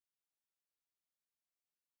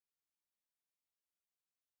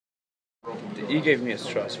He gave me his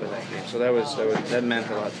trust for that game, so that meant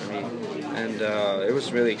a lot for me, and it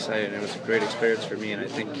was really exciting. It was a great experience for me, and I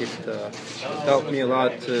think it helped me a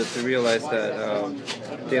lot to realize that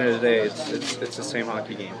at the end of the day, it's the same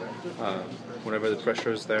hockey game. Whenever the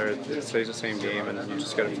pressure is there, it stays the same game, and then you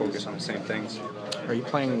just got to focus on the same things. Are you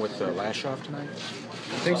playing with Lashoff tonight?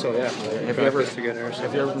 I think so, yeah. Have you ever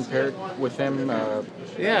been paired with him?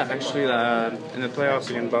 Yeah, actually, in the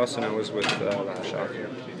playoffs against Boston, I was with Lashoff.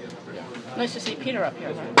 Nice to see Peter up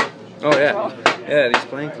here, right? Oh, yeah. Yeah, he's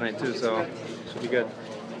playing tonight, too, so should be good.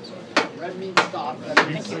 Have you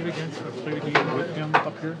played a game with him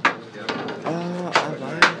up here?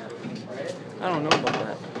 I don't know about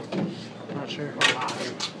that. I'm not sure.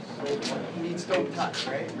 Needs don't touch,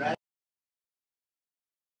 right?